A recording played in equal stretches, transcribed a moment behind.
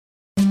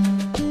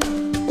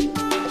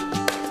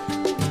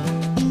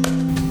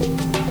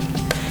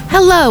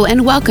Hello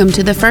and welcome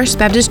to the First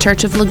Baptist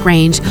Church of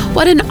LaGrange.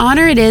 What an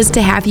honor it is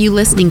to have you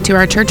listening to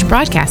our church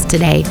broadcast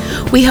today.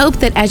 We hope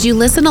that as you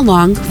listen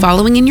along,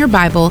 following in your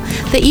Bible,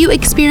 that you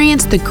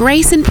experience the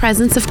grace and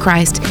presence of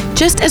Christ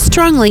just as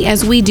strongly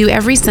as we do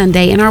every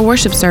Sunday in our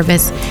worship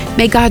service.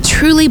 May God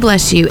truly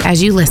bless you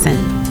as you listen.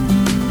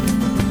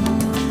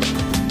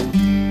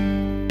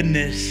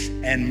 Goodness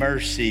and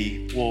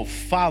mercy will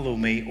follow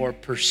me or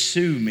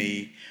pursue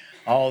me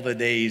all the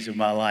days of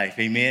my life.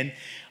 Amen.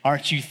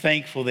 Aren't you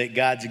thankful that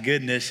God's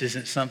goodness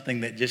isn't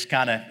something that just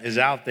kind of is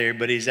out there,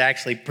 but He's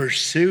actually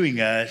pursuing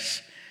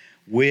us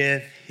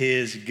with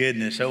His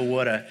goodness? Oh,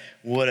 what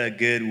a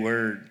good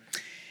word.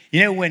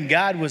 You know, when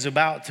God was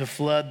about to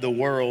flood the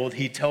world,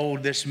 He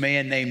told this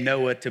man named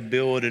Noah to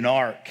build an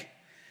ark.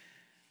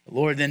 The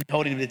Lord then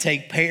told him to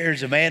take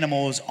pairs of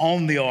animals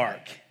on the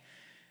ark.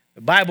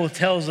 The Bible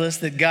tells us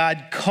that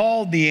God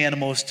called the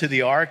animals to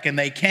the ark and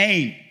they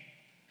came.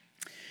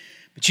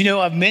 But you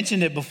know, I've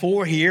mentioned it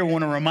before here. I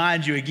want to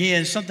remind you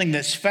again, something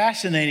that's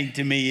fascinating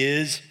to me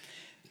is,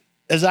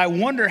 as I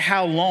wonder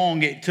how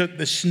long it took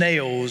the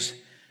snails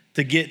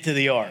to get to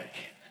the ark.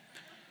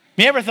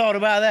 You ever thought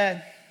about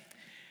that?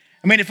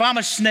 I mean, if I'm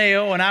a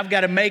snail and I've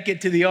got to make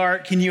it to the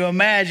ark, can you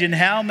imagine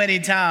how many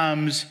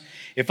times,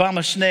 if I'm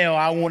a snail,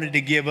 I wanted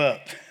to give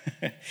up?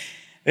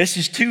 This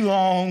is too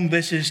long,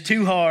 this is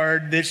too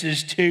hard, this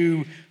is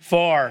too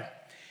far.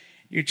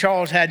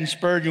 Charles Haddon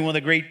Spurgeon, one of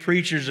the great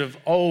preachers of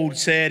old,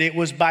 said it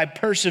was by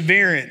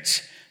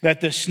perseverance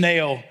that the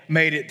snail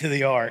made it to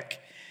the ark.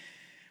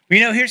 You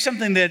know, here's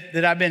something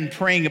that I've been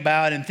praying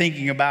about and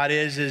thinking about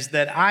is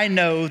that I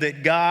know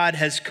that God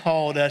has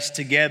called us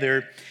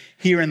together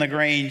here in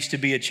LaGrange to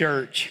be a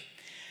church.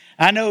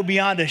 I know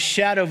beyond a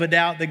shadow of a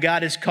doubt that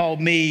God has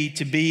called me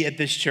to be at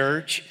this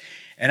church.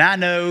 And I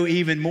know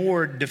even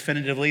more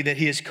definitively that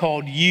He has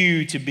called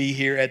you to be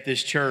here at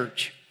this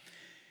church.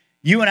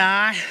 You and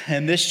I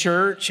and this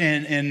church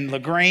and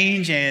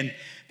LaGrange and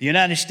the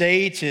United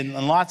States and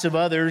lots of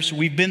others,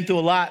 we've been through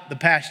a lot the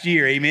past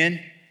year,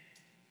 amen?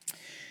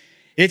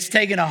 It's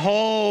taken a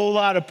whole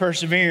lot of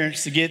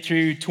perseverance to get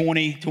through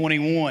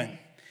 2021.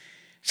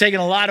 It's taken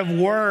a lot of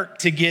work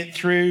to get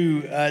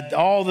through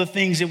all the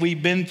things that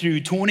we've been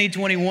through.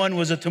 2021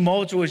 was a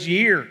tumultuous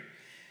year.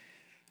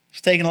 It's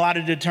taken a lot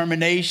of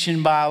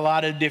determination by a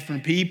lot of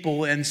different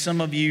people, and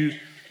some of you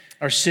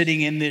are sitting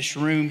in this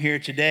room here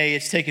today.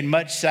 It's taken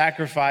much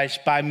sacrifice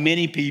by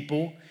many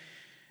people.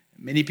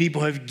 Many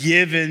people have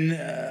given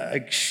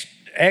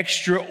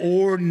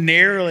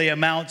extraordinarily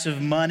amounts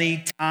of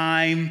money,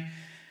 time.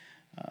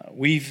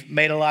 We've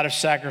made a lot of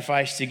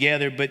sacrifice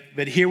together,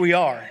 but here we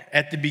are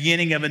at the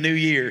beginning of a new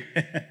year.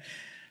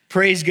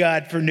 Praise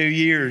God for New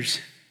Year's.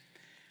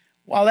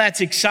 While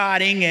that's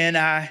exciting and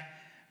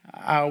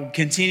I'll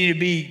continue to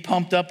be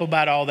pumped up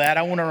about all that,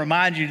 I want to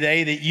remind you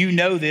today that you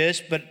know this,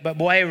 but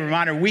boy, a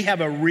reminder, we have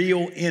a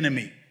real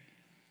enemy.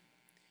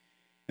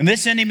 And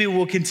this enemy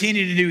will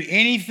continue to do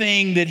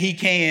anything that he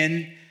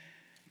can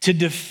to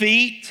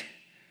defeat,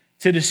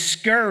 to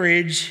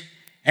discourage,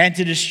 and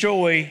to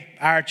destroy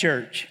our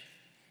church.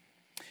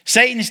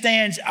 Satan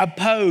stands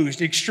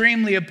opposed,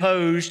 extremely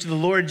opposed to the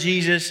Lord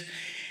Jesus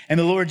and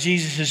the Lord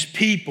Jesus'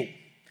 people.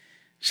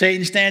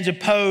 Satan stands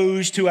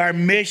opposed to our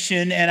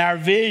mission and our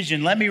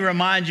vision. Let me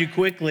remind you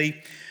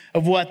quickly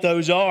of what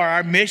those are.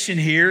 Our mission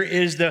here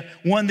is the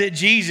one that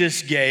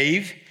Jesus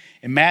gave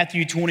in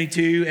Matthew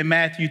 22 and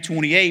Matthew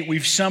 28.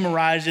 We've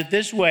summarized it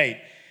this way.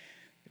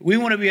 We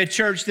want to be a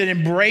church that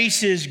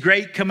embraces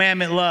Great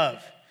Commandment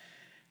love.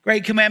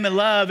 Great Commandment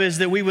love is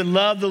that we would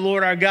love the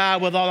Lord our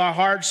God with all our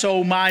heart,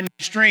 soul, mind,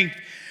 and strength,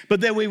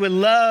 but that we would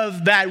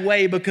love that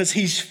way because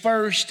He's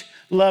first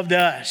loved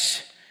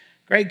us.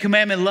 Great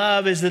Commandment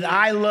love is that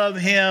I love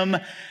Him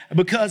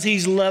because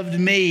He's loved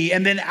me.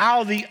 And then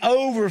out of the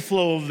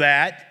overflow of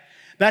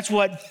that's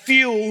what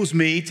fuels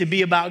me to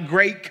be about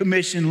Great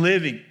Commission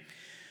living,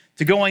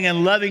 to going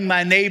and loving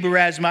my neighbor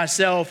as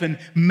myself and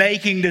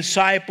making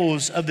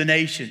disciples of the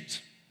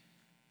nations.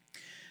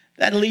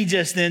 That leads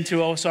us then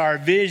to also our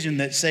vision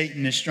that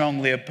Satan is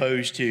strongly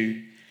opposed to.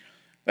 We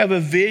have a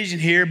vision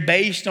here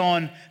based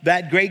on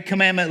that Great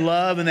Commandment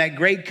love and that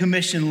Great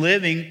Commission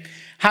living.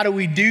 How do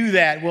we do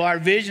that? Well, our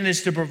vision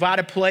is to provide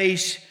a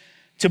place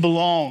to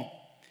belong.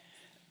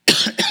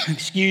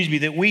 Excuse me,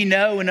 that we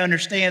know and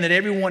understand that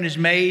everyone is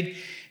made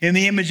in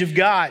the image of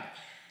God,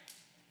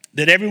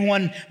 that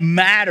everyone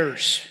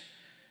matters.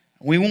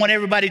 We want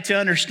everybody to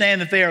understand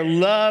that they are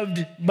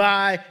loved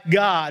by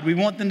God. We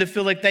want them to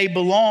feel like they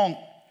belong.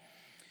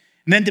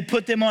 And then to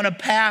put them on a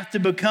path to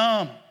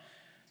become.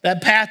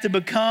 That path to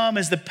become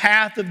is the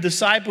path of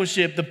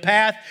discipleship, the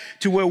path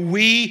to where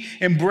we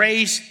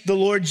embrace the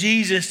Lord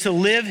Jesus, to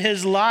live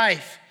His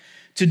life,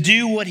 to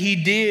do what He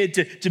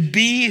did, to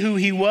be who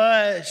He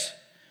was.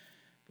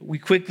 But we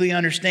quickly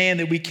understand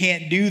that we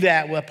can't do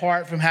that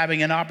apart from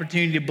having an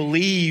opportunity to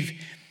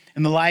believe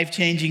in the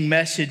life-changing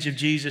message of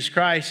Jesus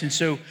Christ. And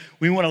so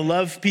we want to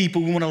love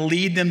people, we want to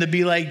lead them to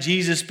be like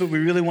Jesus, but we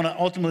really want to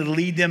ultimately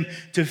lead them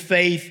to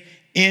faith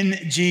in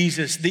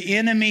Jesus. The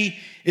enemy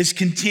is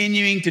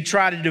continuing to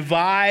try to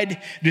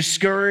divide,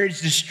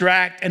 discourage,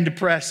 distract, and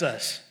depress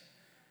us.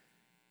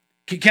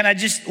 Can I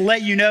just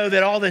let you know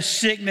that all this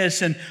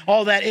sickness and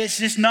all that, it's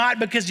just not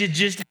because it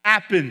just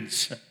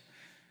happens.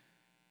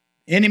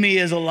 Enemy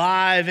is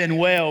alive and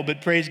well,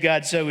 but praise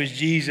God, so is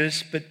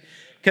Jesus. But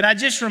can I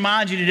just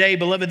remind you today,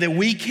 beloved, that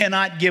we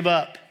cannot give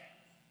up.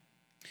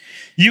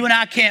 You and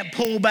I can't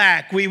pull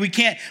back. We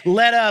can't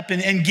let up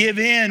and give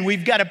in.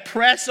 We've got to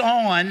press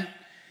on.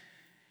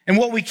 And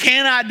what we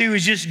cannot do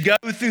is just go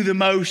through the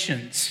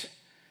motions.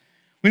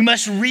 We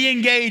must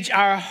re-engage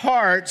our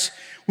hearts.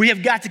 We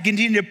have got to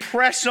continue to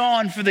press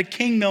on for the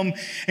kingdom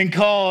and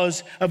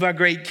cause of our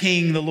great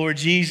King, the Lord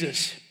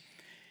Jesus.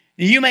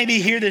 You may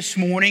be here this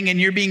morning and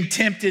you're being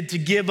tempted to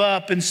give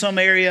up in some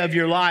area of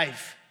your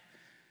life.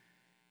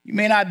 You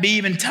may not be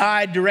even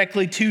tied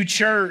directly to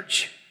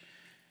church.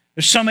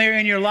 There's some area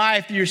in your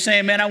life that you're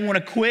saying, man, I want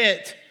to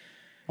quit.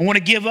 I want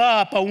to give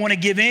up. I want to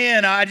give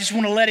in. I just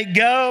want to let it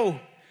go.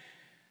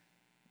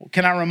 Well,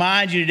 can I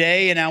remind you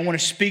today, and I want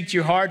to speak to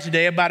your heart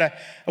today about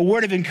a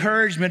word of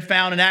encouragement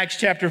found in Acts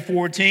chapter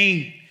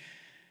 14.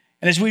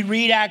 And as we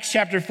read Acts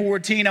chapter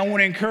 14, I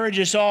want to encourage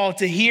us all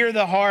to hear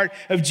the heart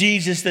of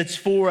Jesus that's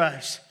for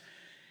us.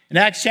 In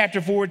Acts chapter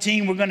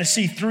 14, we're going to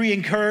see 3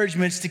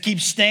 encouragements to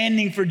keep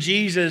standing for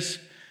Jesus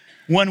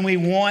when we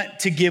want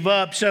to give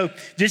up. So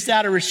just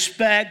out of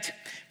respect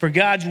for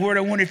God's word,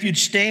 I wonder if you'd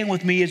stand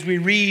with me as we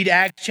read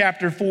Acts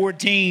chapter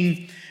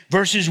 14,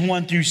 verses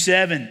 1 through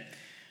 7.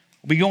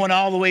 We'll be going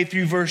all the way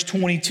through verse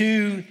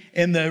 22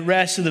 in the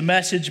rest of the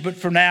message, but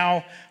for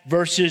now,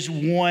 verses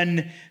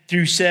 1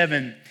 through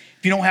 7.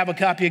 If you don't have a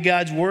copy of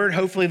God's word,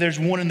 hopefully there's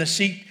one in the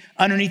seat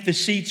underneath the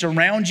seats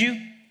around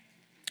you,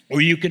 or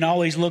you can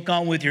always look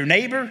on with your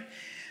neighbor,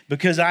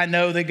 because I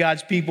know that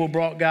God's people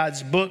brought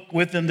God's book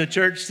with them to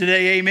church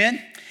today,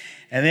 amen?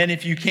 And then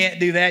if you can't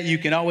do that, you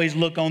can always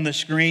look on the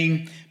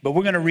screen, but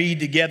we're going to read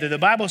together. The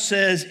Bible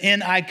says,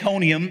 in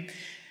Iconium,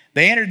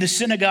 they entered the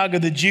synagogue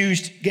of the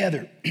Jews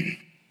together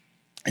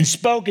and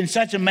spoke in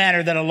such a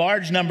manner that a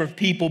large number of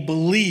people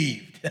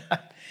believed.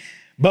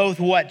 Both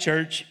what,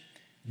 church?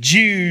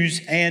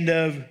 Jews and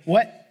of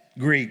what?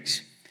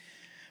 Greeks.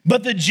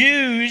 But the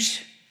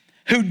Jews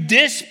who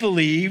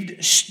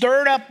disbelieved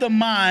stirred up the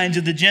minds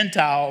of the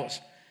Gentiles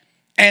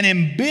and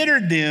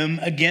embittered them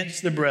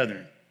against the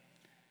brethren.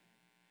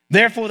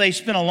 Therefore, they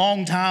spent a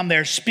long time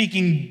there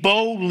speaking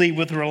boldly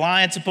with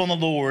reliance upon the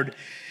Lord,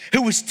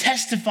 who was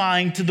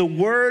testifying to the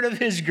word of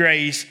his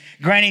grace,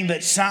 granting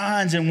that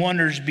signs and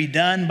wonders be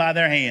done by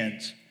their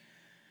hands.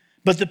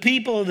 But the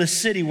people of the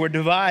city were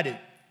divided,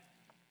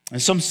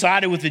 and some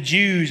sided with the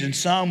Jews and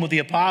some with the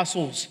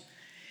apostles.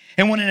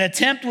 And when an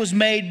attempt was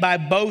made by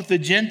both the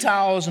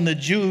Gentiles and the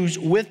Jews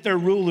with their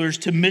rulers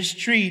to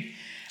mistreat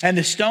and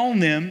to stone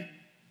them,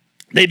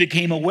 they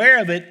became aware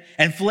of it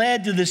and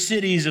fled to the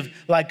cities of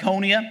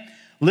Lycaonia,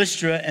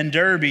 Lystra, and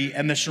Derbe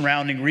and the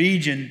surrounding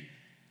region.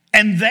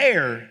 And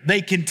there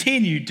they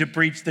continued to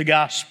preach the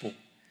gospel.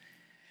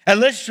 At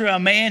Lystra, a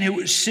man who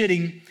was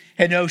sitting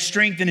had no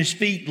strength in his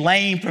feet,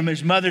 lame from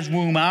his mother's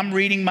womb. I'm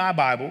reading my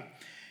Bible.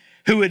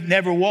 Who had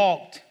never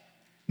walked.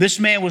 This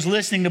man was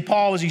listening to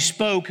Paul as he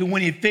spoke, who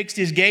when he had fixed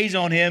his gaze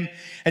on him,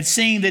 had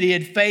seen that he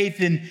had faith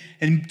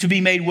and to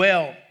be made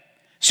well.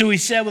 So he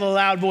said with a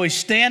loud voice,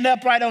 stand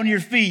upright on your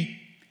feet.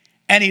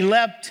 And he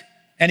leapt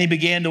and he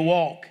began to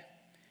walk.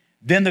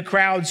 Then the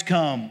crowds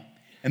come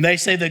and they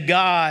say the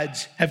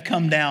gods have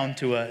come down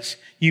to us.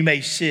 You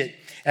may sit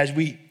as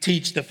we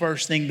teach the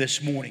first thing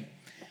this morning.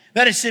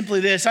 That is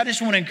simply this. I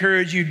just want to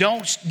encourage you,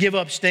 don't give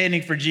up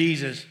standing for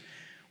Jesus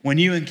when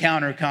you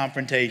encounter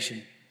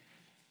confrontation.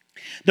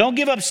 Don't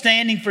give up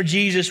standing for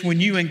Jesus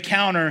when you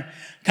encounter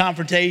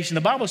confrontation.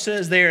 The Bible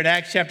says there in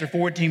Acts chapter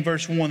 14,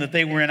 verse 1, that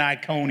they were in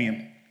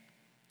Iconium.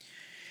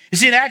 You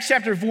see, in Acts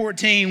chapter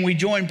 14, we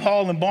join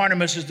Paul and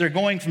Barnabas as they're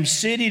going from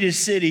city to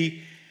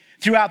city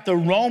throughout the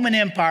Roman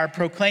Empire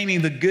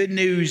proclaiming the good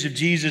news of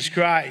Jesus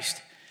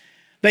Christ.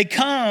 They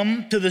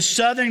come to the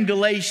southern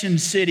Galatian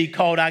city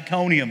called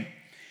Iconium.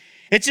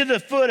 It's at the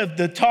foot of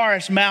the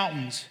Taurus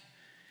Mountains.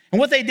 And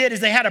what they did is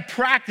they had a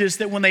practice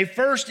that when they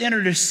first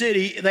entered a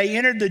city, they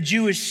entered the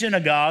Jewish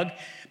synagogue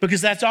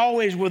because that's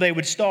always where they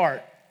would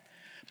start.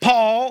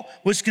 Paul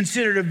was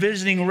considered a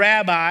visiting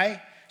rabbi,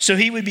 so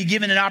he would be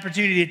given an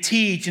opportunity to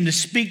teach and to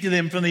speak to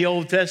them from the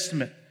Old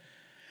Testament.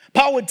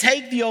 Paul would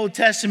take the Old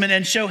Testament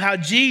and show how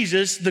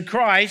Jesus, the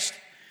Christ,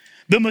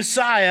 the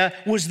Messiah,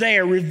 was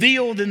there,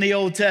 revealed in the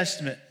Old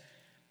Testament.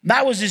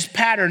 That was his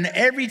pattern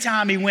every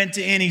time he went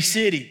to any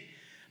city.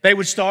 They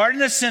would start in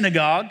the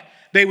synagogue.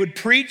 They would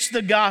preach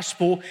the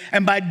gospel,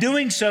 and by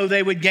doing so,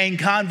 they would gain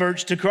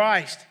converts to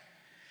Christ.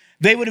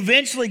 They would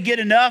eventually get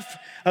enough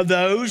of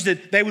those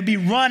that they would be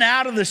run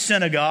out of the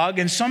synagogue,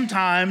 and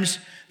sometimes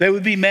they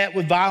would be met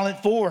with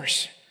violent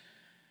force.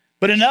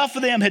 But enough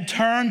of them had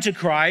turned to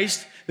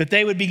Christ that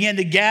they would begin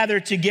to gather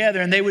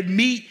together, and they would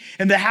meet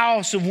in the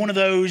house of one of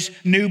those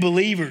new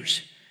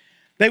believers.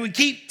 They would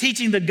keep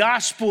teaching the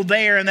gospel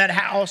there in that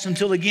house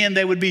until again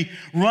they would be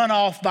run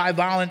off by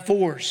violent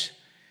force.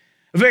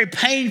 A very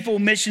painful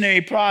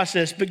missionary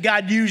process, but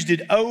God used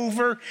it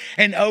over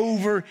and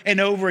over and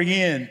over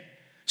again.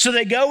 So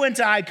they go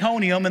into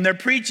Iconium and they're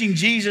preaching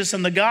Jesus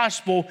and the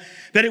gospel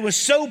that it was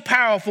so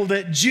powerful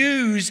that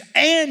Jews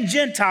and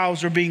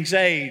Gentiles were being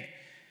saved.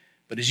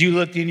 But as you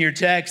looked in your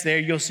text there,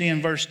 you'll see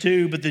in verse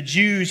 2, but the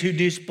Jews who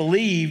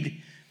disbelieved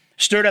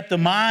stirred up the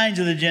minds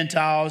of the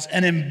Gentiles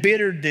and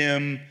embittered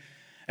them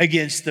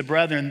against the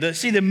brethren.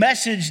 The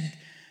message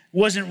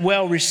wasn't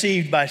well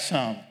received by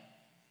some.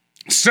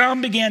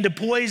 Some began to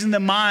poison the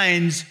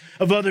minds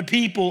of other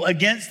people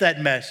against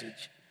that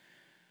message.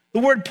 The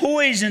word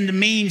poisoned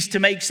means to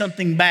make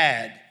something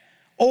bad,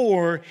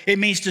 or it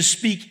means to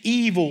speak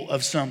evil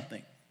of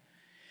something.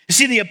 You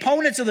see, the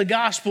opponents of the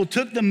gospel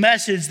took the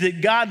message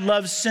that God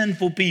loves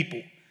sinful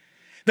people,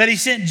 that he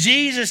sent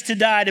Jesus to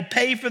die to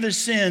pay for the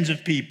sins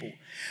of people,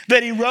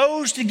 that he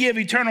rose to give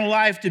eternal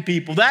life to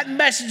people. That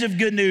message of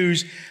good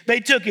news, they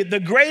took it, the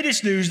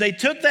greatest news, they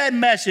took that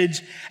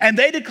message and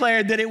they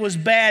declared that it was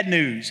bad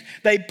news.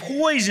 They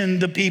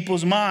poisoned the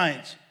people's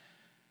minds.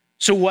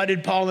 So what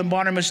did Paul and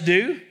Barnabas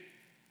do?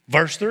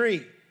 Verse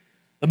 3,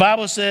 the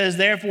Bible says,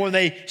 therefore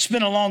they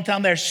spent a long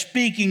time there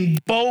speaking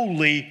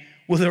boldly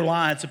with their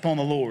reliance upon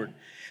the Lord.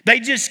 They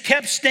just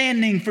kept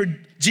standing for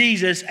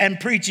Jesus and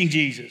preaching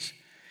Jesus.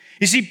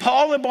 You see,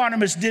 Paul and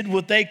Barnabas did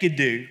what they could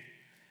do.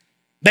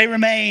 They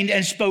remained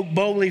and spoke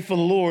boldly for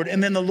the Lord,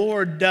 and then the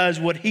Lord does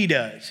what he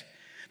does.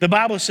 The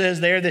Bible says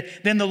there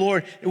that then the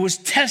Lord was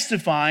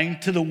testifying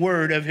to the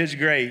word of his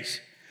grace.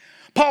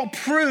 Paul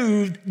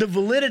proved the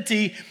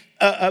validity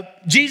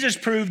Jesus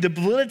proved the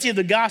validity of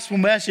the gospel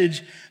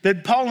message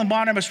that Paul and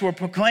Barnabas were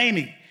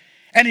proclaiming.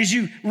 And as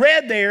you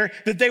read there,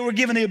 that they were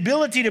given the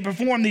ability to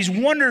perform these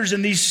wonders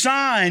and these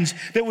signs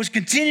that was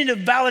continuing to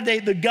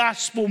validate the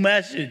gospel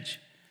message.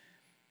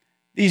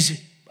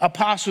 These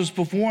apostles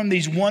performed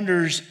these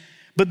wonders,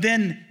 but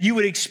then you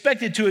would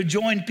expect it to have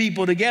joined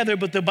people together.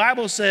 But the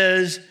Bible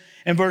says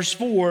in verse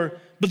 4,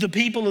 but the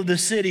people of the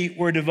city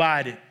were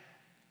divided.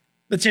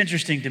 That's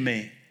interesting to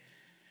me.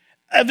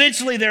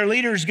 Eventually, their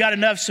leaders got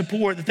enough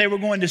support that they were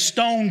going to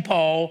stone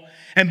Paul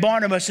and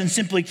Barnabas and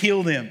simply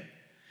kill them.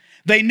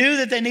 They knew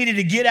that they needed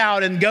to get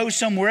out and go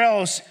somewhere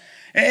else.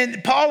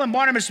 And Paul and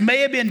Barnabas may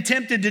have been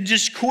tempted to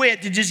just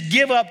quit, to just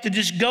give up, to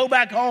just go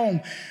back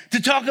home,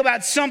 to talk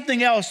about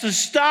something else, to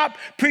stop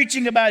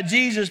preaching about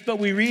Jesus. But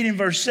we read in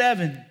verse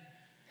 7,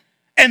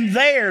 and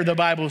there, the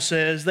Bible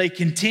says, they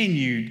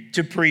continued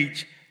to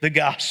preach the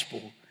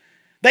gospel.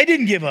 They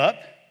didn't give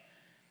up.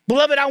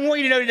 Beloved, I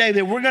want you to know today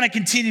that we're going to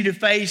continue to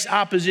face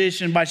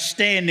opposition by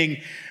standing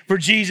for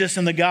Jesus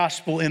and the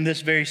gospel in this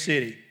very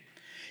city.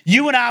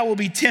 You and I will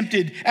be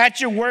tempted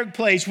at your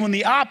workplace when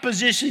the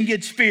opposition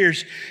gets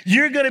fierce.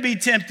 You're going to be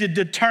tempted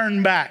to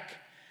turn back.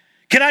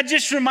 Can I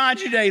just remind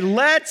you today,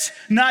 let's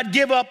not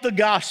give up the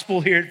gospel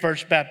here at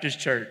First Baptist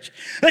Church.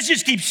 Let's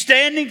just keep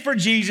standing for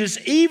Jesus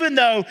even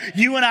though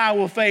you and I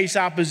will face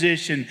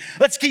opposition.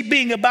 Let's keep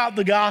being about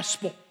the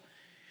gospel.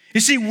 You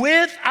see,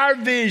 with our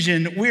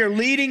vision, we are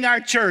leading our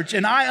church,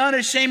 and I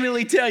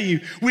unashamedly tell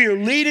you, we are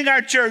leading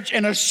our church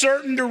in a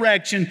certain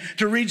direction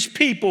to reach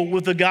people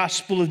with the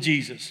gospel of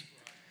Jesus.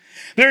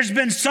 There's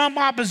been some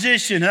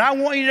opposition, and I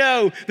want you to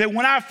know that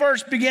when I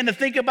first began to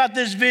think about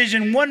this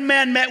vision, one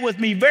man met with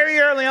me very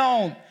early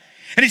on,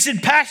 and he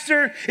said,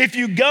 Pastor, if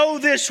you go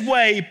this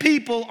way,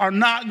 people are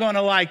not going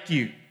to like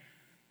you.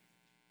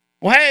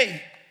 Well,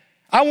 hey,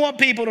 I want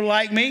people to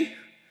like me.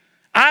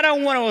 I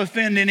don't want to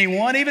offend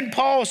anyone. Even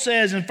Paul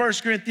says in 1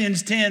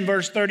 Corinthians 10,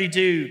 verse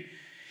 32,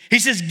 he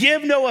says,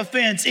 give no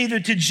offense either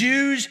to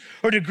Jews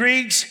or to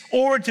Greeks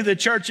or to the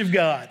church of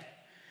God.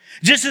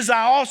 Just as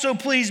I also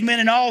please men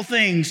in all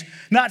things,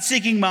 not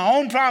seeking my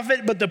own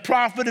profit, but the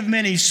profit of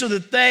many, so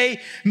that they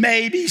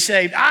may be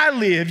saved. I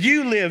live,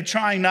 you live,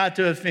 trying not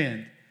to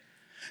offend.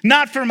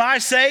 Not for my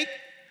sake,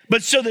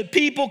 but so that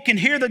people can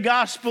hear the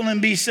gospel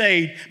and be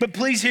saved. But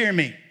please hear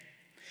me.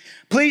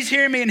 Please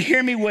hear me and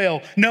hear me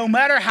well. No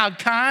matter how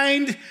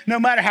kind, no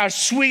matter how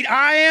sweet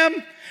I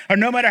am, or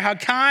no matter how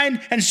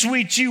kind and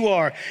sweet you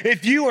are,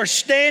 if you are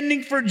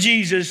standing for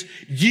Jesus,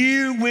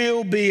 you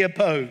will be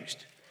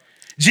opposed.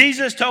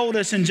 Jesus told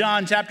us in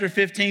John chapter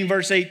 15,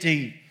 verse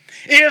 18,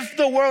 if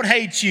the world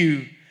hates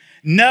you,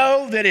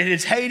 know that it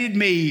has hated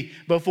me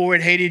before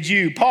it hated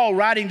you. Paul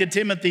writing to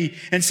Timothy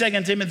in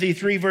 2 Timothy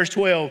 3, verse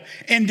 12,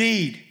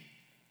 indeed,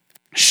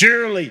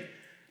 surely,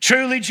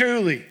 truly,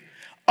 truly,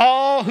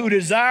 all who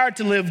desire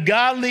to live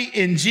godly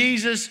in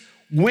Jesus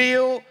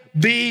will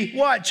be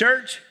what,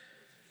 church?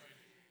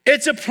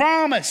 It's a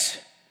promise.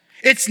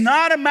 It's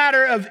not a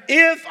matter of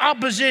if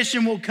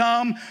opposition will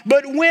come,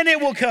 but when it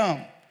will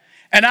come.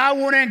 And I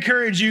want to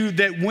encourage you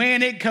that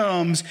when it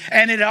comes,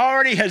 and it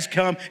already has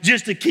come,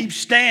 just to keep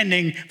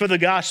standing for the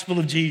gospel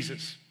of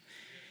Jesus.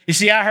 You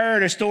see, I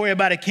heard a story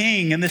about a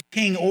king, and this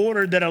king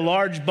ordered that a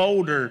large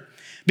boulder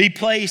be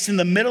placed in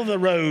the middle of the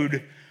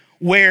road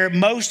where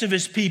most of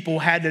his people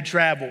had to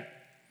travel.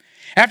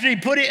 After he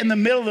put it in the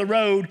middle of the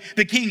road,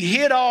 the king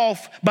hid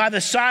off by the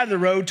side of the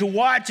road to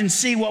watch and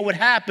see what would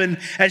happen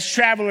as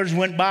travelers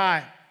went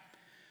by.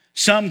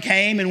 Some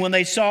came, and when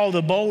they saw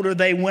the boulder,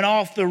 they went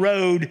off the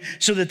road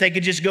so that they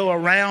could just go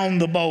around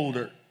the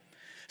boulder.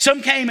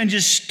 Some came and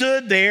just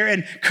stood there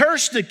and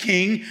cursed the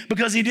king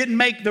because he didn't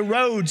make the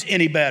roads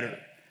any better.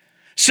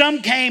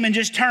 Some came and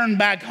just turned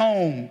back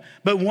home.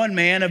 But one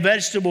man, a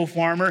vegetable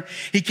farmer,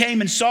 he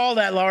came and saw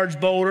that large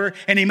boulder,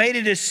 and he made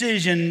a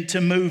decision to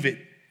move it.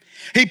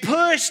 He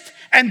pushed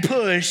and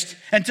pushed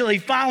until he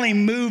finally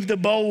moved the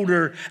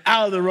boulder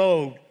out of the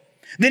road.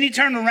 Then he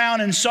turned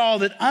around and saw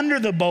that under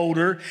the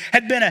boulder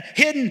had been a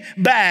hidden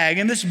bag,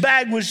 and this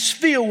bag was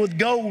filled with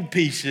gold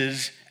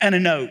pieces and a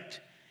note.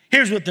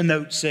 Here's what the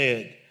note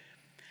said.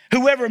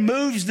 Whoever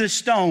moves the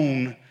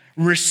stone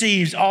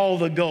receives all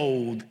the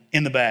gold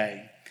in the bag.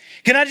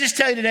 Can I just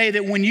tell you today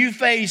that when you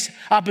face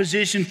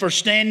opposition for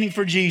standing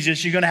for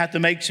Jesus, you're going to have to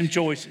make some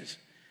choices.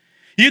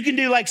 You can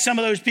do like some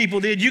of those people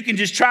did. You can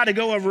just try to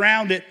go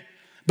around it,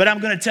 but I'm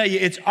going to tell you,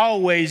 it's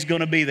always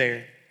going to be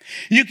there.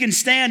 You can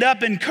stand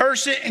up and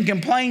curse it and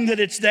complain that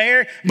it's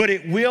there, but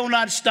it will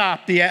not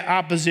stop the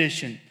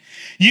opposition.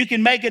 You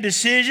can make a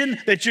decision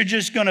that you're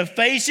just going to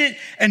face it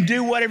and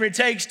do whatever it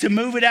takes to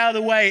move it out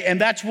of the way,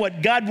 and that's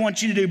what God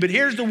wants you to do. But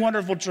here's the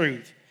wonderful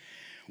truth.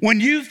 When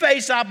you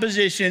face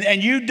opposition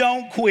and you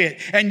don't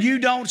quit and you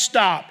don't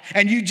stop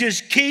and you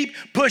just keep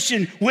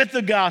pushing with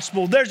the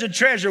gospel, there's a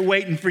treasure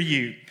waiting for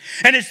you.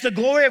 And it's the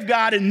glory of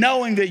God in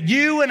knowing that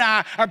you and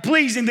I are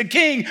pleasing the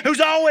King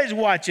who's always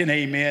watching,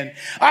 amen.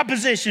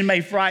 Opposition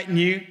may frighten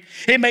you.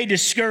 It may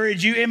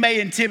discourage you. It may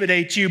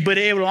intimidate you, but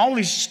it will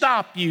only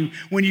stop you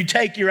when you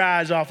take your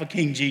eyes off of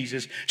King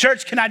Jesus.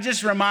 Church, can I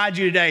just remind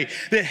you today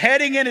that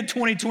heading into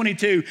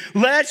 2022,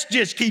 let's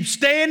just keep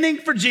standing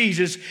for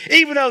Jesus,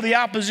 even though the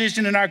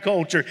opposition in our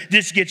culture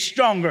just gets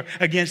stronger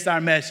against our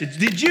message.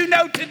 Did you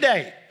know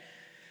today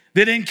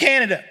that in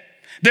Canada,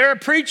 there are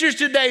preachers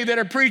today that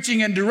are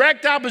preaching in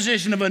direct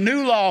opposition of a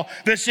new law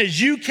that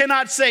says you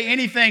cannot say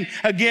anything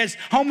against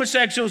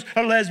homosexuals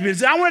or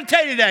lesbians. I want to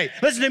tell you today,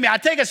 listen to me, I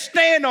take a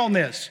stand on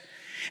this.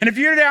 And if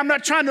you're there, I'm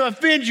not trying to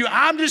offend you.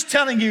 I'm just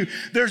telling you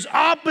there's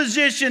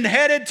opposition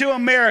headed to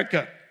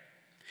America.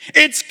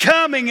 It's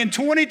coming in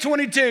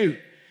 2022.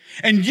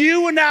 And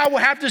you and I will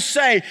have to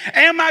say,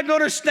 am I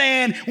going to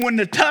stand when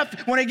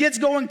it gets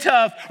going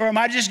tough, or am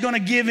I just going to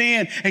give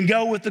in and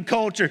go with the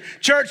culture?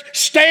 Church,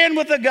 stand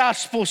with the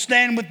gospel,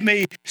 stand with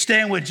me,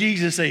 stand with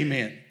Jesus,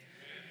 amen.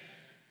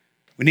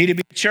 We need to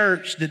be a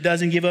church that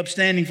doesn't give up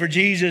standing for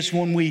Jesus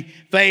when we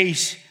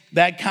face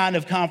that kind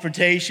of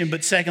confrontation.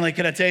 But secondly,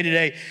 can I tell you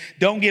today,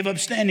 don't give up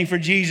standing for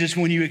Jesus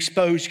when you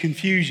expose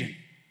confusion.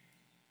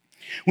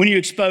 When you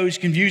expose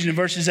confusion in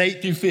verses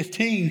 8 through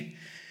 15,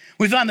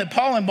 we find that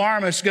Paul and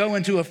Barnabas go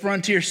into a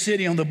frontier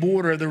city on the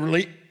border of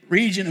the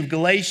region of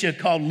Galatia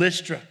called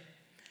Lystra.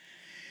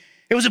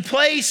 It was a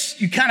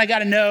place you kind of got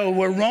to know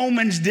where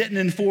Romans didn't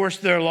enforce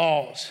their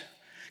laws.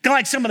 Kind of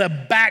like some of the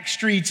back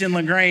streets in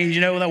LaGrange,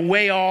 you know, they're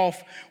way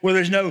off where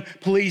there's no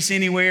police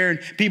anywhere and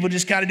people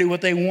just kind of do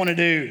what they want to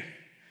do.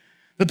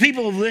 The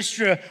people of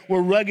Lystra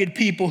were rugged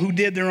people who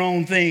did their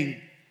own thing.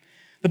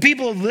 The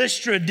people of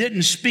Lystra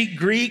didn't speak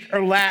Greek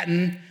or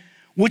Latin,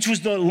 which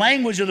was the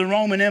language of the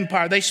Roman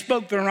Empire. They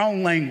spoke their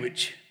own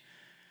language.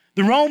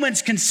 The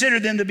Romans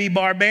considered them to be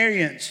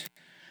barbarians.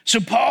 So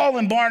Paul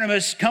and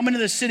Barnabas come into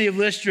the city of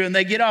Lystra, and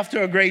they get off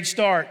to a great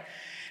start.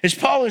 As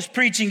Paul is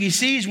preaching, he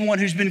sees one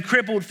who's been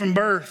crippled from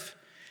birth,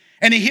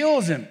 and he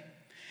heals him.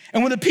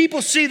 And when the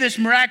people see this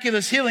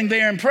miraculous healing,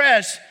 they're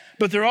impressed,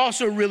 but they're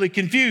also really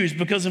confused,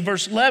 because in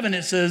verse 11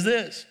 it says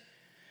this.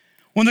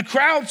 When the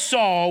crowd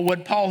saw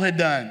what Paul had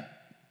done,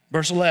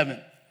 verse 11,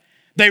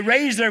 they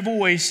raised their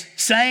voice,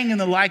 saying in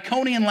the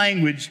Lycaonian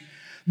language,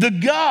 the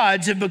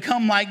gods have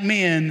become like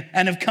men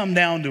and have come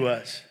down to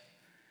us.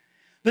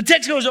 The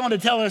text goes on to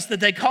tell us that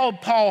they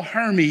called Paul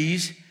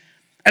Hermes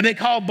and they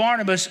called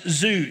Barnabas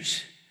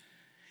Zeus.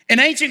 In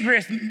ancient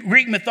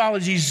Greek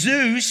mythology,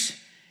 Zeus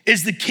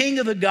is the king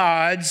of the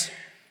gods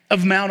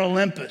of Mount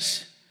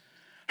Olympus.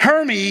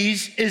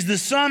 Hermes is the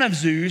son of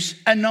Zeus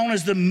and known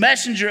as the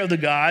messenger of the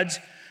gods,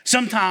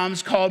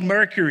 sometimes called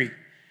Mercury.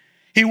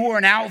 He wore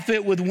an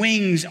outfit with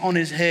wings on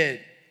his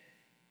head.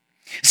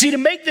 See, to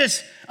make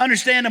this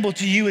understandable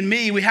to you and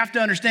me, we have to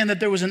understand that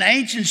there was an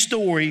ancient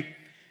story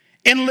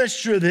in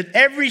Lystra that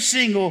every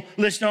single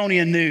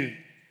Lystonian knew.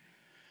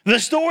 The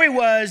story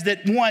was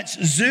that once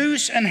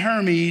Zeus and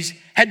Hermes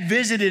had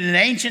visited an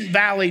ancient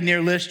valley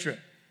near Lystra,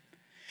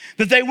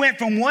 that they went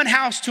from one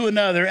house to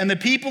another and the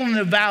people in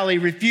the valley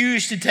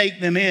refused to take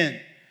them in.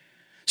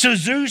 So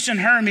Zeus and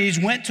Hermes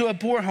went to a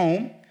poor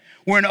home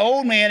where an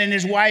old man and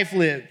his wife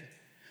lived.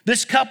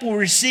 This couple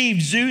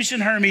received Zeus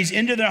and Hermes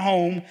into their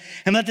home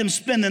and let them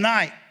spend the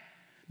night.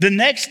 The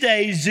next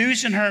day,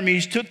 Zeus and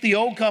Hermes took the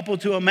old couple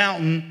to a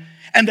mountain,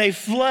 and they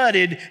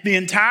flooded the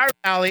entire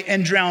valley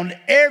and drowned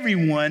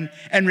everyone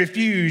and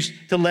refused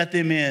to let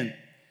them in.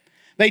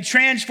 They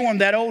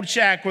transformed that old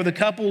shack where the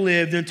couple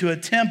lived into a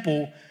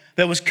temple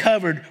that was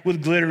covered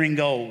with glittering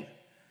gold.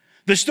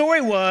 The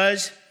story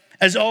was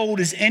as old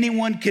as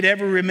anyone could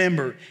ever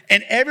remember,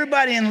 and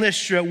everybody in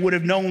Lystra would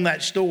have known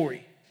that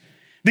story.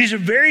 These are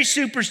very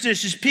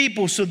superstitious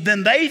people, so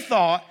then they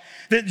thought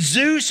that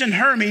Zeus and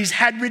Hermes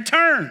had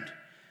returned.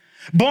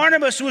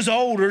 Barnabas was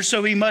older,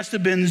 so he must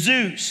have been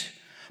Zeus.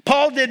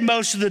 Paul did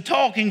most of the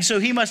talking, so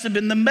he must have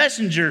been the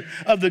messenger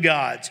of the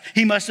gods.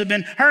 He must have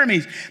been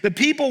Hermes. The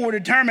people were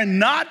determined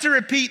not to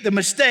repeat the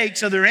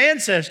mistakes of their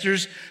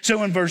ancestors.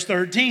 So in verse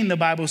 13, the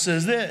Bible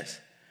says this: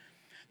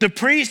 the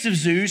priest of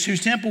Zeus,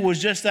 whose temple was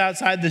just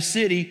outside the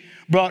city,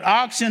 brought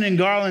oxen and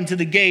garland to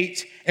the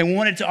gates and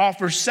wanted to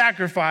offer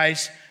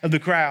sacrifice of the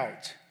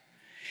crowds.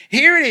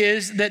 Here it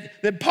is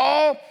that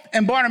Paul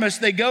and Barnabas,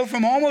 they go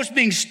from almost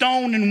being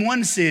stoned in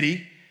one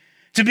city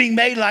to being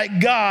made like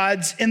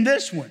gods in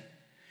this one.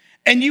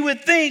 And you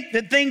would think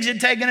that things had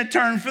taken a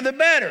turn for the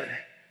better.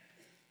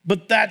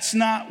 But that's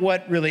not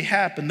what really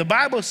happened. The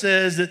Bible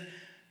says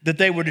that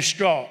they were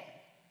distraught.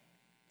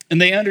 And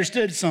they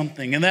understood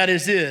something, and that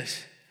is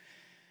this: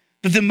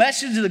 that the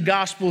message of the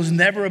gospel is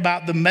never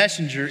about the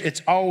messenger.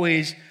 It's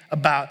always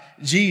about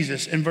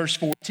Jesus. In verse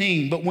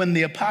 14, but when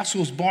the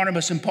apostles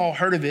Barnabas and Paul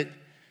heard of it,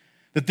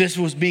 that this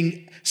was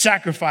being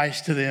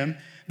sacrificed to them,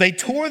 they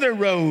tore their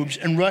robes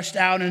and rushed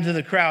out into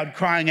the crowd,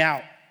 crying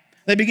out.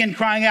 They began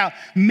crying out,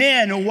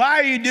 "Men, why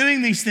are you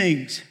doing these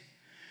things?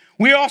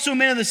 We are also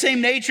men of the same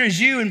nature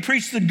as you and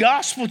preach the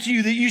gospel to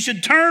you, that you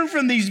should turn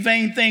from these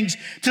vain things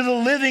to the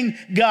living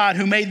God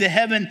who made the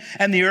heaven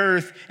and the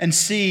earth and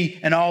sea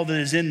and all that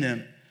is in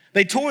them."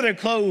 They tore their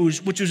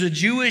clothes, which was a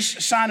Jewish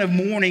sign of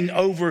mourning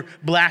over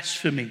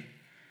blasphemy.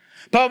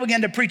 Paul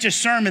began to preach a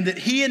sermon that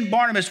he and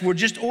Barnabas were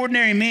just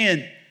ordinary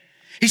men.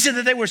 He said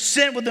that they were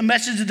sent with the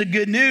message of the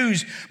good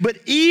news. But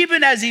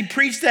even as he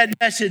preached that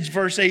message,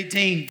 verse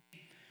 18,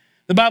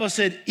 the Bible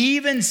said,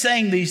 even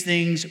saying these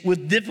things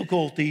with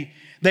difficulty,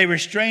 they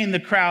restrained the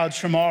crowds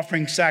from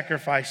offering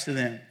sacrifice to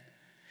them.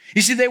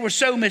 You see, they were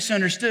so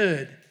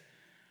misunderstood.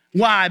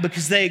 Why?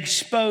 Because they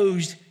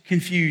exposed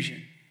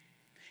confusion.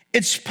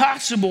 It's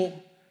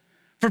possible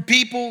for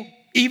people,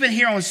 even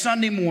here on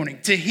Sunday morning,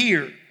 to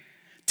hear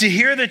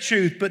the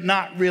truth, but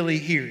not really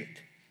hear it.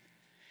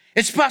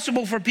 It's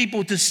possible for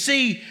people to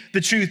see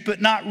the truth,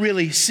 but not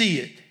really see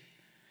it.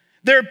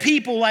 There are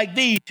people like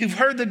these who've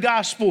heard the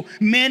gospel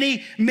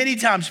many, many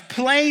times,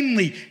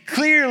 plainly,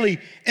 clearly,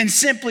 and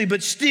simply,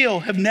 but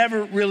still have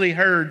never really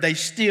heard. They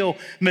still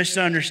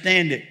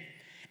misunderstand it.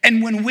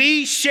 And when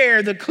we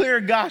share the clear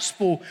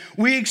gospel,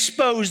 we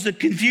expose the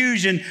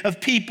confusion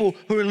of people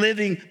who are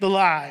living the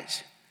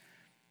lies.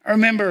 I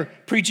remember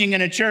preaching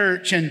in a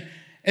church, and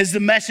as the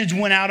message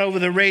went out over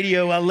the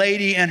radio, a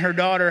lady and her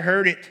daughter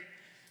heard it.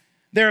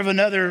 They're of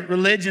another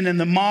religion, and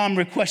the mom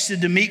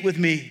requested to meet with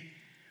me.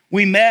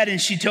 We met,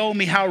 and she told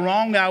me how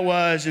wrong I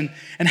was and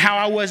how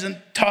I wasn't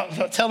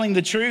telling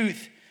the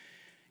truth.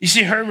 You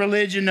see, her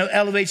religion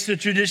elevates the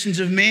traditions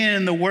of men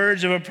and the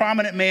words of a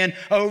prominent man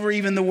over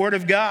even the word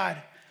of God.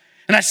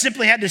 And I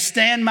simply had to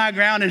stand my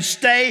ground and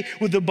stay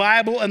with the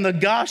Bible and the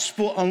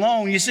gospel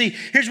alone. You see,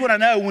 here's what I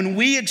know. When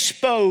we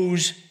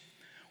expose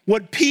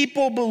what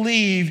people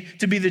believe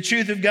to be the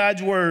truth of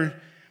God's word,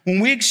 when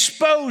we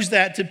expose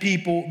that to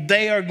people,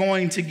 they are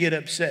going to get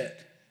upset.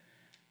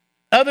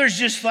 Others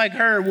just like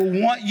her will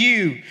want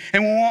you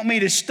and will want me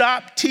to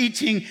stop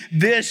teaching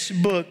this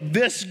book,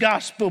 this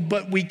gospel,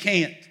 but we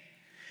can't.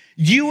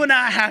 You and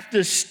I have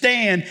to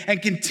stand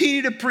and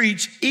continue to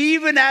preach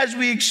even as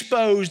we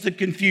expose the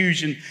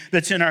confusion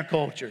that's in our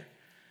culture.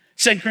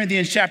 2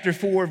 Corinthians chapter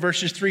 4,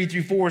 verses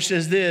 3-4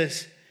 says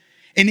this: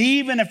 and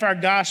even if our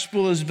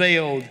gospel is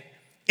veiled,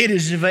 it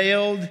is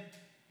veiled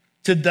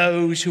to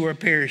those who are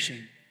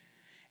perishing,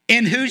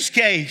 in whose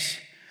case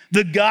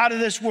the God of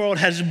this world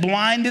has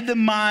blinded the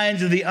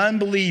minds of the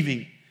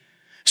unbelieving,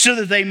 so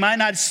that they might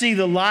not see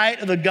the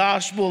light of the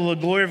gospel of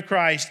the glory of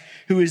Christ,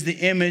 who is the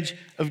image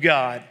of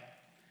God.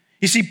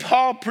 You see,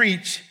 Paul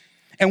preached,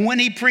 and when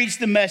he preached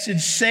the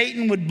message,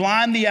 Satan would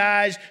blind the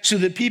eyes so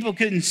that people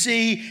couldn't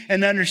see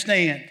and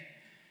understand.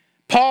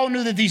 Paul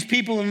knew that these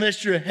people in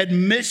Lystra had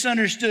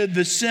misunderstood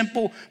the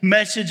simple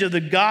message of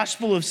the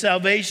gospel of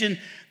salvation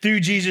through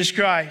Jesus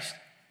Christ.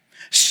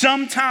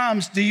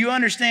 Sometimes, do you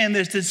understand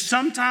this? That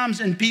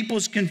sometimes in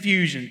people's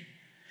confusion,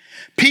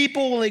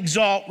 people will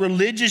exalt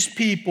religious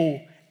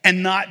people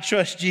and not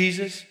trust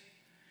Jesus.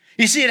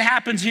 You see, it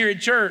happens here at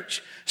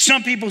church.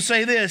 Some people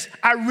say this: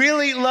 I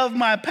really love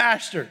my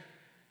pastor.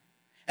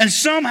 And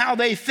somehow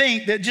they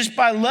think that just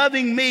by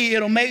loving me,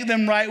 it'll make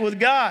them right with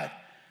God.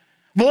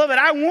 Beloved,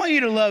 I want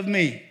you to love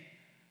me.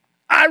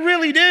 I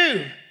really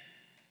do.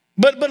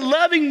 But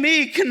loving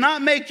me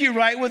cannot make you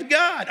right with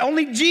God.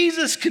 Only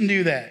Jesus can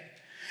do that.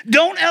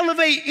 Don't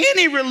elevate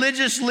any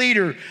religious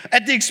leader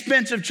at the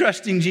expense of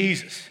trusting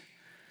Jesus.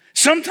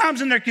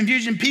 Sometimes in their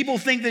confusion, people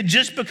think that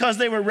just because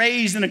they were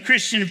raised in a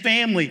Christian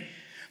family,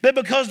 that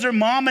because their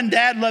mom and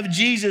dad love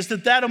Jesus,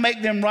 that that'll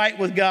make them right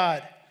with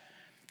God.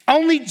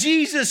 Only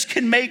Jesus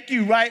can make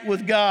you right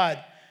with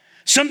God.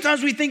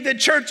 Sometimes we think that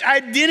church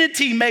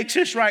identity makes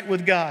us right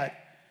with God.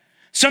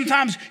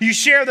 Sometimes you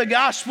share the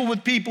gospel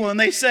with people and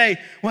they say,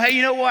 well, hey,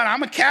 you know what?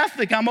 I'm a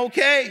Catholic, I'm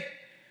okay.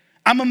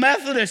 I'm a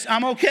Methodist,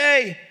 I'm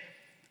okay.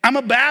 I'm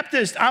a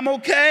Baptist, I'm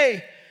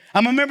okay.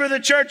 I'm a member of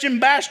the church in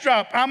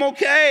Bastrop, I'm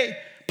okay.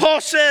 Paul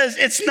says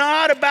it's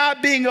not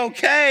about being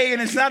okay,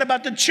 and it's not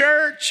about the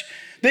church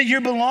that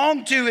you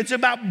belong to. It's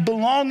about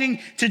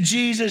belonging to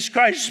Jesus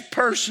Christ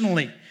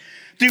personally,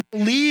 through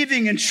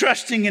believing and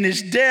trusting in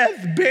his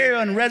death, burial,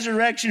 and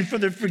resurrection for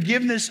the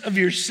forgiveness of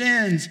your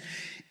sins.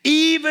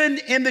 Even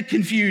in the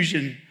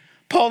confusion,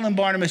 Paul and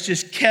Barnabas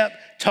just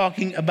kept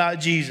talking about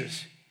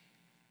Jesus.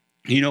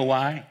 You know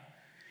why?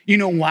 You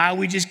know why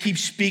we just keep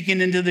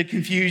speaking into the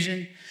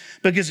confusion?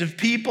 Because if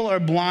people are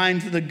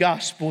blind to the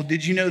gospel,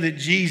 did you know that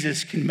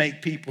Jesus can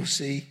make people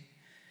see?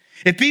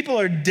 If people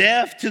are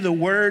deaf to the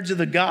words of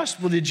the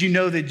gospel, did you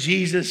know that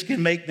Jesus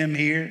can make them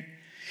hear?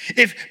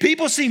 If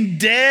people seem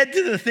dead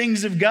to the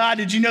things of God,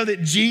 did you know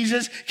that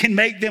Jesus can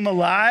make them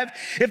alive?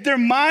 If their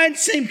minds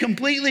seem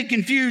completely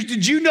confused,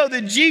 did you know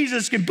that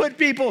Jesus can put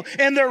people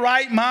in their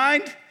right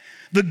mind?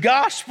 The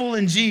gospel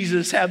and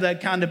Jesus have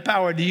that kind of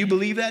power. Do you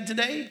believe that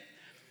today?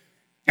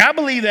 I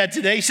believe that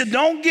today. He said,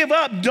 don't give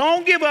up.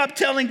 Don't give up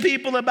telling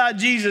people about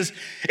Jesus.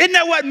 Isn't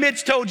that what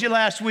Mitch told you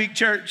last week,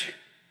 church?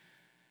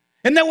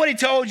 Isn't that what he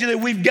told you? That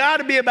we've got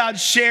to be about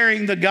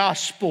sharing the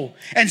gospel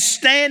and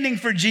standing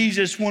for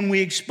Jesus when we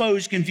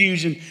expose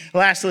confusion.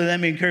 Lastly, let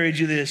me encourage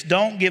you this.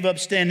 Don't give up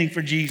standing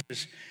for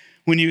Jesus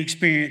when you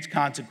experience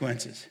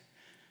consequences.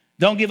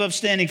 Don't give up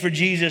standing for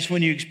Jesus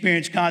when you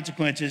experience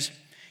consequences.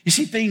 You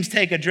see, things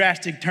take a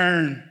drastic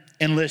turn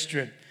in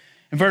Lystra.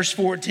 In verse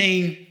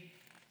 14,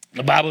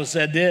 the Bible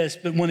said this,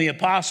 but when the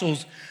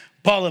apostles,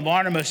 Paul and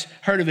Barnabas,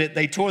 heard of it,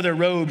 they tore their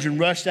robes and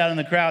rushed out in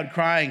the crowd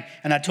crying.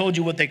 And I told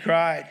you what they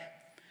cried.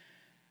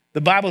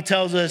 The Bible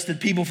tells us that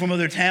people from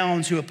other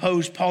towns who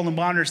opposed Paul and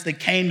Barnabas, they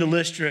came to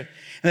Lystra and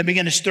they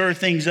began to stir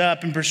things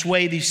up and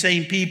persuade these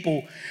same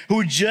people who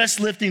were just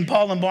lifting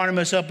Paul and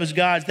Barnabas up as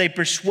gods. They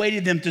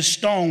persuaded them to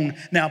stone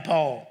now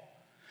Paul.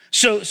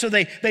 So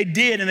they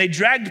did, and they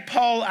dragged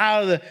Paul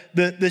out of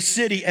the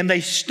city and they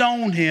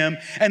stoned him,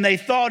 and they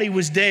thought he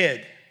was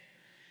dead.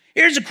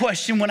 Here's a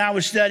question when I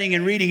was studying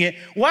and reading it.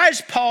 Why is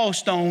Paul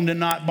stoned and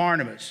not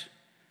Barnabas?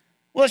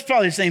 Well, it's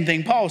probably the same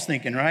thing Paul's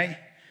thinking, right?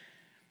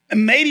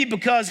 And maybe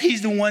because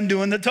he's the one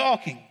doing the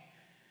talking.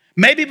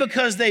 Maybe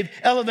because they've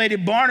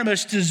elevated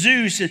Barnabas to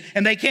Zeus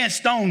and they can't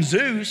stone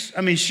Zeus.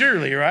 I mean,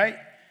 surely, right?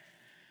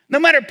 No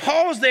matter,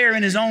 Paul's there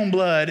in his own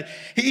blood.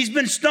 He's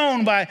been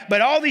stoned by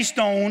all these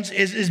stones.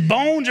 His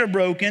bones are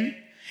broken.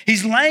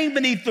 He's laying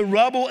beneath the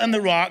rubble and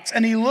the rocks,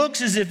 and he looks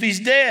as if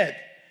he's dead.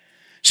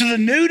 So the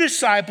new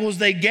disciples,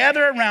 they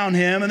gather around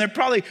him, and they're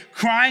probably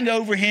crying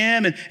over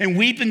him and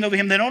weeping over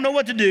him. They don't know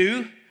what to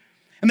do.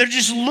 And they're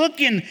just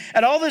looking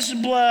at all this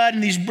blood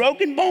and these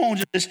broken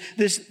bones,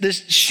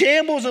 this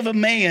shambles of a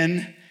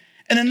man.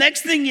 And the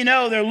next thing you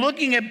know, they're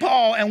looking at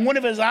Paul, and one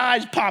of his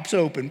eyes pops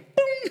open.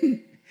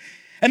 Boom.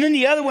 And then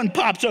the other one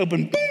pops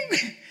open. Boom.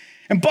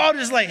 And Paul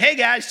just like, hey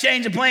guys,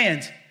 change the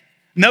plans.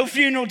 No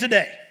funeral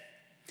today.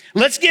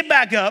 Let's get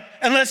back up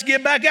and let's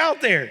get back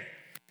out there.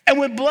 And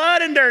with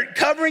blood and dirt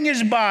covering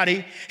his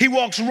body, he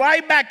walks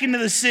right back into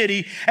the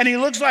city, and he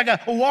looks like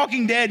a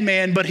walking dead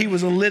man, but he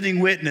was a living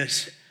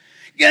witness.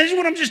 Yeah, this is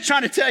what I'm just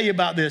trying to tell you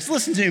about this.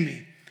 Listen to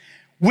me.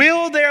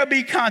 Will there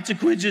be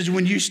consequences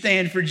when you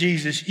stand for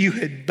Jesus? You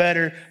had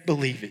better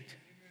believe it.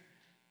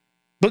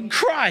 But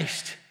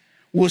Christ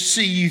will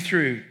see you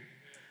through.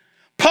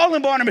 Paul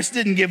and Barnabas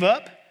didn't give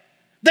up.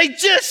 They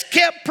just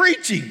kept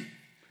preaching.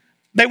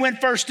 They went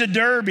first to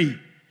Derbe,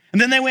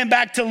 and then they went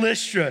back to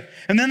Lystra,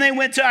 and then they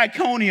went to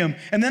Iconium,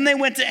 and then they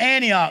went to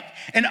Antioch.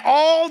 And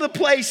all the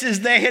places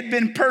they had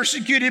been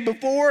persecuted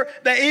before,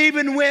 they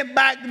even went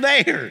back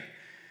there.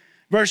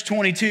 Verse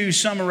 22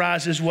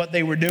 summarizes what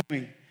they were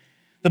doing.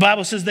 The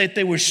Bible says that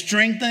they were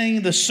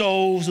strengthening the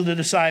souls of the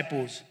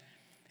disciples,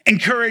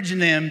 encouraging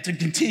them to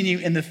continue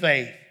in the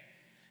faith,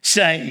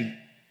 saying,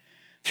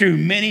 through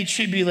many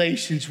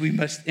tribulations, we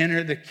must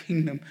enter the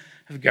kingdom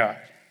of God.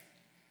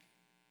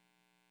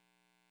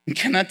 And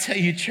can I tell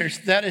you,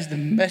 church, that is the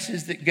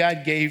message that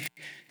God gave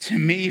to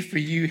me for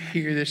you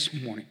here this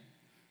morning.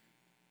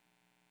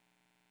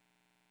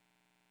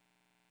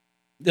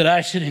 That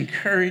I should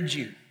encourage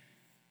you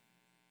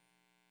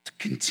to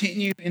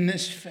continue in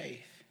this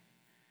faith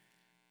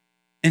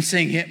and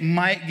saying it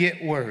might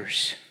get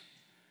worse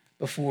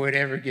before it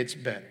ever gets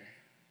better.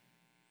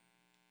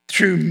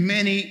 Through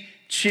many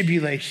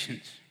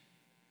tribulations,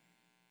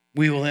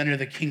 we will enter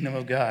the kingdom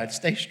of God.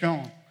 Stay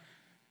strong.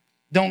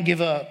 Don't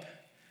give up.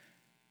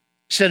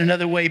 Said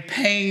another way,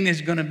 pain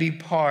is going to be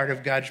part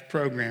of God's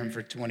program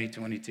for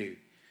 2022.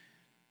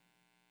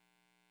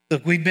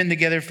 Look, we've been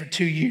together for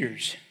 2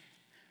 years.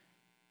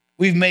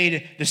 We've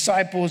made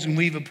disciples and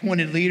we've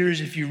appointed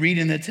leaders, if you read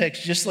in the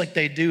text, just like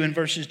they do in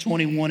verses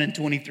 21 and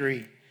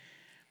 23.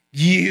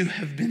 You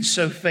have been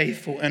so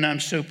faithful, and I'm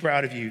so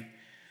proud of you.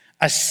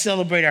 I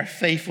celebrate our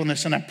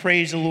faithfulness and I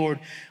praise the Lord.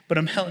 But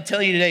I'm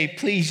telling you today,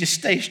 please just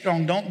stay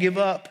strong. Don't give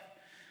up.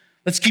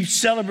 Let's keep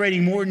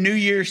celebrating more New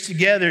Year's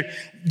together.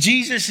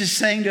 Jesus is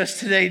saying to us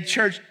today,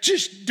 church,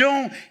 just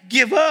don't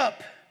give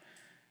up.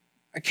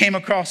 I came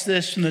across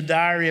this from the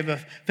diary of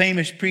a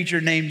famous preacher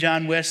named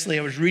John Wesley.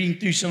 I was reading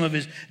through some of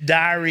his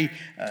diary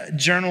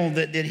journal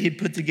that he'd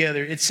put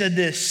together. It said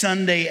this: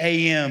 Sunday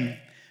a.m.,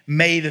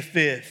 May the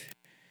 5th.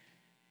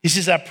 He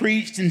says, I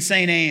preached in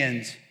St.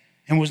 Anne's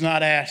and was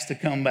not asked to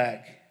come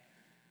back.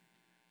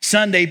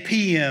 Sunday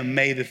PM,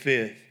 May the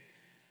 5th.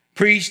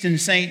 Preached in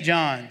St.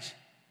 John's.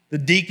 The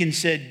deacon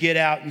said, get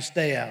out and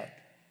stay out.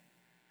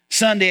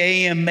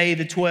 Sunday AM, May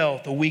the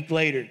 12th, a week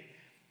later.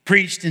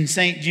 Preached in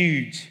St.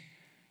 Jude's.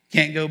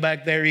 Can't go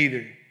back there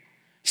either.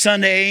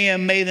 Sunday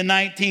AM, May the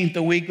 19th,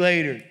 a week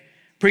later.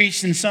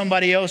 Preached in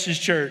somebody else's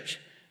church.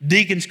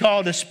 Deacons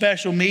called a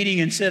special meeting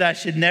and said I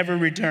should never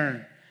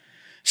return.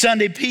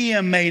 Sunday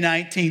PM, May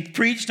 19th,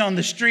 preached on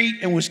the street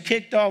and was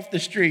kicked off the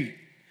street.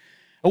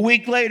 A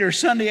week later,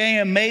 Sunday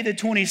AM, May the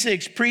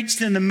 26th,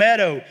 preached in the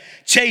meadow,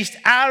 chased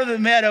out of the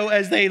meadow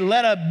as they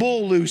let a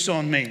bull loose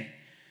on me.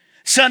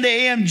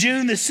 Sunday AM,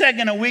 June the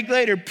 2nd, a week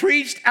later,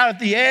 preached out at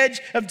the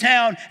edge of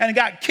town and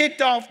got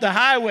kicked off the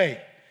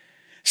highway.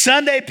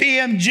 Sunday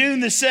PM, June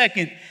the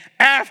 2nd,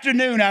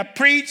 afternoon, I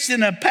preached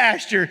in a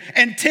pasture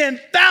and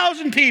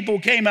 10,000 people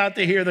came out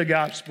to hear the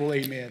gospel.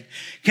 Amen.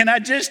 Can I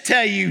just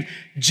tell you,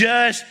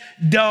 just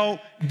don't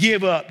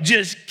give up.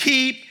 Just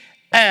keep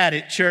at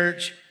it,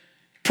 church.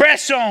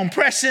 Press on,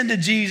 press into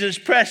Jesus,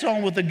 press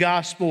on with the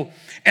gospel.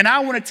 And I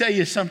want to tell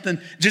you something.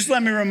 Just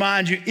let me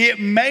remind you, it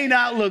may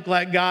not look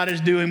like God is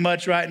doing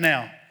much right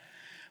now,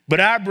 but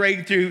our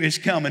breakthrough is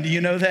coming. Do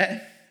you know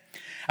that?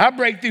 Our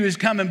breakthrough is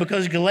coming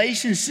because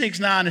Galatians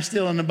 6:9 is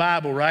still in the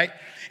Bible, right?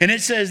 And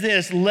it says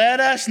this, let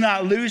us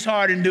not lose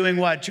heart in doing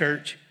what,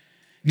 church?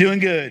 Doing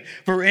good.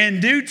 For in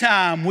due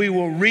time we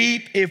will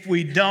reap if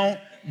we don't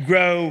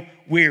grow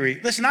weary.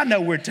 Listen, I know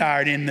we're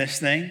tired in this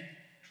thing.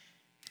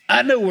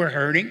 I know we're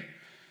hurting.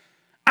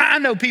 I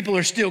know people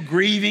are still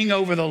grieving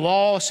over the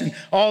loss and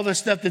all the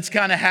stuff that's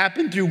kind of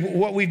happened through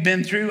what we've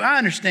been through. I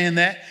understand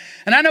that.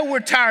 And I know we're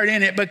tired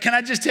in it, but can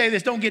I just tell you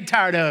this? Don't get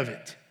tired of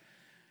it.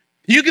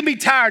 You can be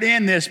tired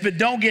in this, but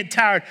don't get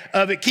tired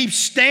of it. Keep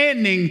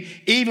standing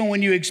even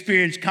when you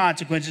experience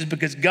consequences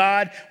because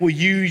God will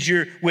use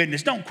your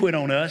witness. Don't quit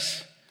on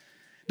us.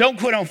 Don't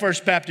quit on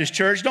First Baptist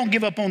Church. Don't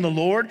give up on the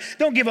Lord.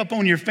 Don't give up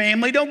on your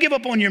family. Don't give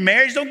up on your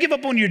marriage. Don't give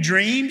up on your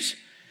dreams.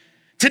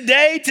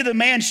 Today, to the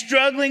man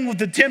struggling with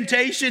the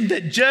temptation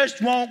that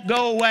just won't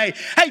go away,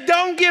 hey,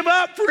 don't give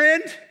up,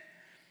 friend.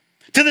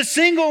 To the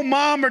single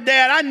mom or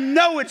dad, I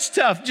know it's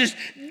tough. Just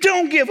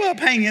don't give up.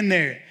 Hang in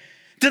there.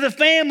 To the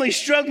family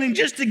struggling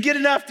just to get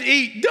enough to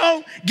eat,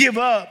 don't give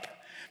up.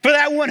 For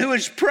that one who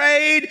has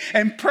prayed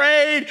and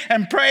prayed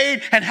and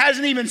prayed and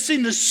hasn't even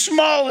seen the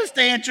smallest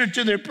answer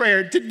to their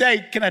prayer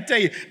today, can I tell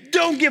you,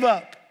 don't give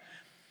up.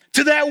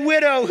 To that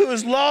widow who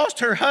has lost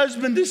her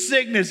husband to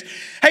sickness,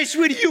 hey,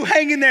 sweetie, you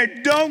hang in there,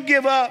 don't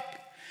give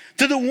up.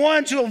 To the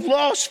ones who have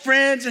lost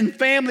friends and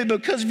family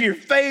because of your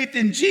faith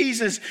in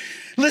Jesus,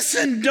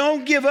 listen,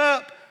 don't give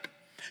up.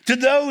 To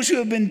those who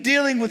have been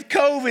dealing with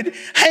COVID,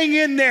 hang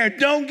in there,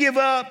 don't give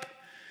up.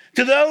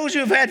 To those who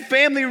have had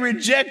family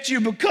reject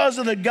you because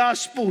of the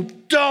gospel,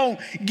 don't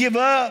give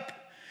up.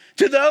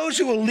 To those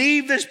who will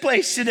leave this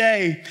place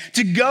today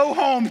to go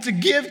home to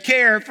give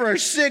care for a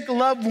sick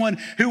loved one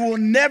who will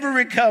never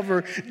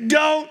recover,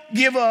 don't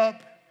give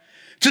up.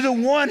 To the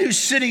one who's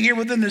sitting here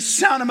within the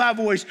sound of my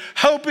voice,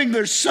 hoping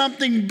there's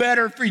something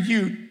better for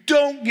you,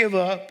 don't give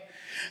up.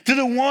 To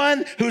the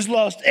one who's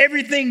lost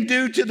everything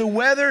due to the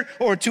weather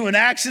or to an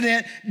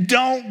accident,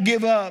 don't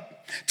give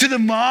up. To the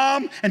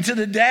mom and to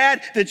the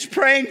dad that's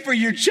praying for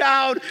your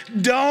child,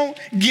 don't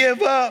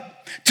give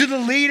up. To the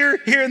leader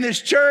here in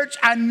this church,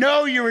 I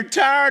know you're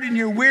tired and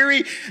you're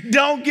weary.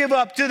 Don't give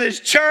up. To this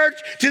church,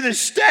 to the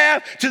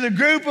staff, to the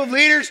group of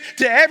leaders,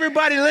 to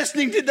everybody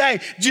listening today,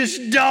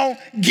 just don't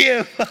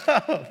give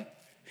up.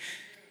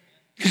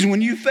 Because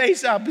when you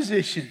face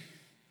opposition,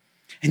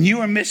 and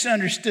you are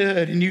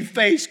misunderstood and you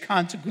face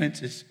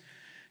consequences,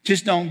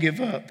 just don't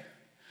give up.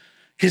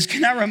 Because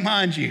can I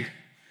remind you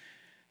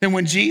that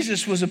when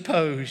Jesus was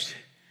opposed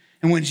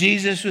and when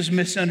Jesus was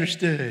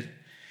misunderstood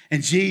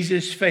and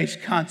Jesus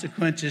faced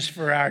consequences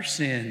for our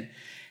sin,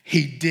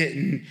 he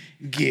didn't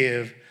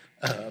give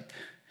up.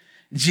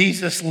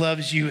 Jesus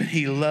loves you and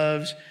he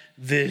loves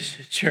this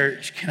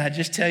church. Can I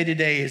just tell you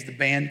today as the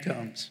band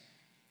comes,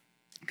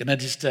 can I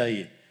just tell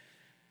you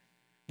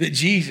that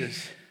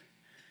Jesus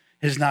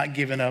has not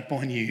given up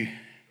on you.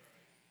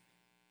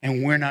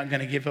 And we're not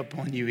going to give up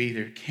on you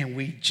either. Can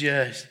we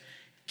just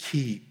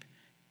keep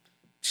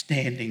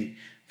standing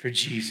for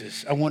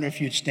Jesus? I wonder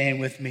if you'd stand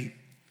with me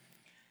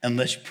and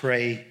let's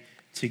pray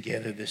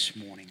together this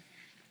morning.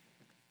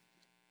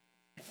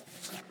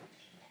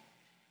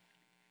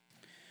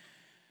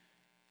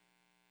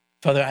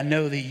 Father, I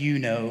know that you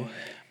know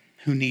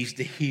who needs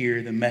to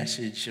hear the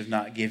message of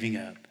not giving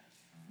up.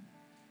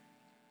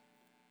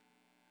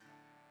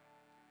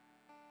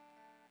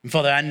 And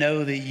Father, I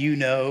know that you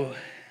know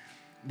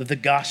that the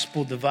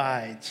gospel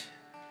divides.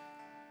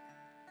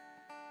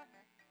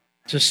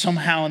 So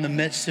somehow in the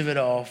midst of it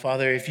all,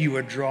 Father, if you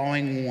are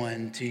drawing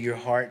one to your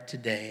heart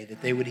today,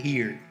 that they would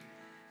hear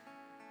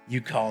you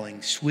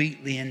calling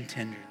sweetly and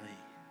tenderly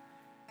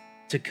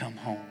to come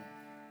home.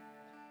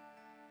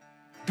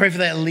 Pray for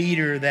that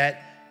leader,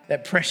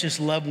 that precious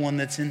loved one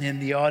that's in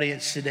the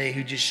audience today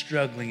who's just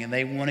struggling and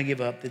they want to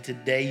give up, that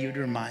today you'd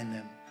remind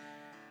them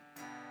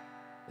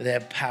but they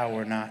have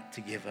power not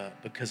to give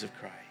up because of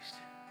Christ.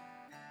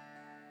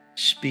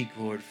 Speak,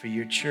 Lord, for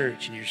your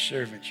church and your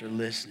servants are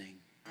listening.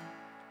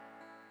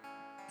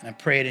 And I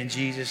pray it in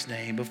Jesus'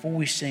 name. Before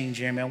we sing,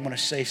 Jeremy, I want to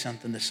say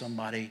something to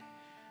somebody.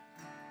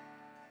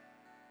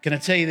 Can I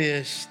tell you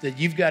this, that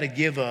you've got to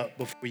give up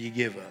before you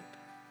give up?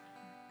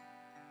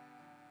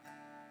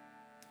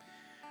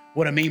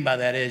 What I mean by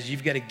that is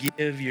you've got to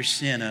give your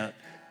sin up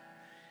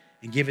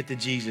and give it to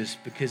Jesus,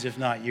 because if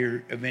not,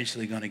 you're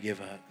eventually going to give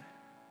up.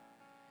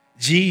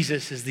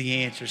 Jesus is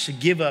the answer. So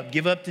give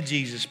up to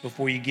Jesus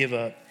before you give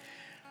up.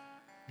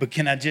 But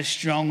can I just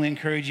strongly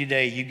encourage you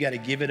today, you've got to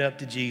give it up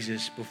to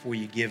Jesus before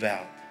you give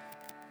out.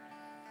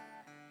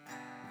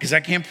 Because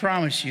I can't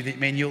promise you that,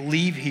 man, you'll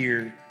leave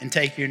here and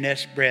take your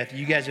next breath.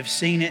 You guys have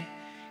seen it.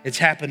 It's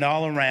happened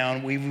all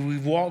around.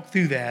 We've walked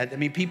through that. I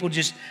mean, people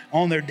just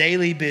on their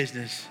daily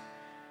business.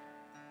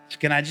 So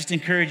can I just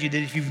encourage you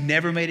that if you've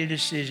never made a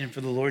decision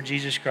for the Lord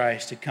Jesus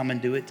Christ, to come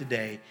and do it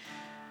today.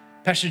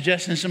 Pastor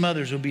Justin and some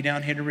others will be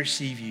down here to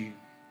receive you.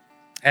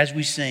 As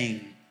we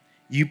sing,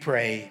 you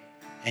pray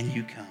and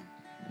you come.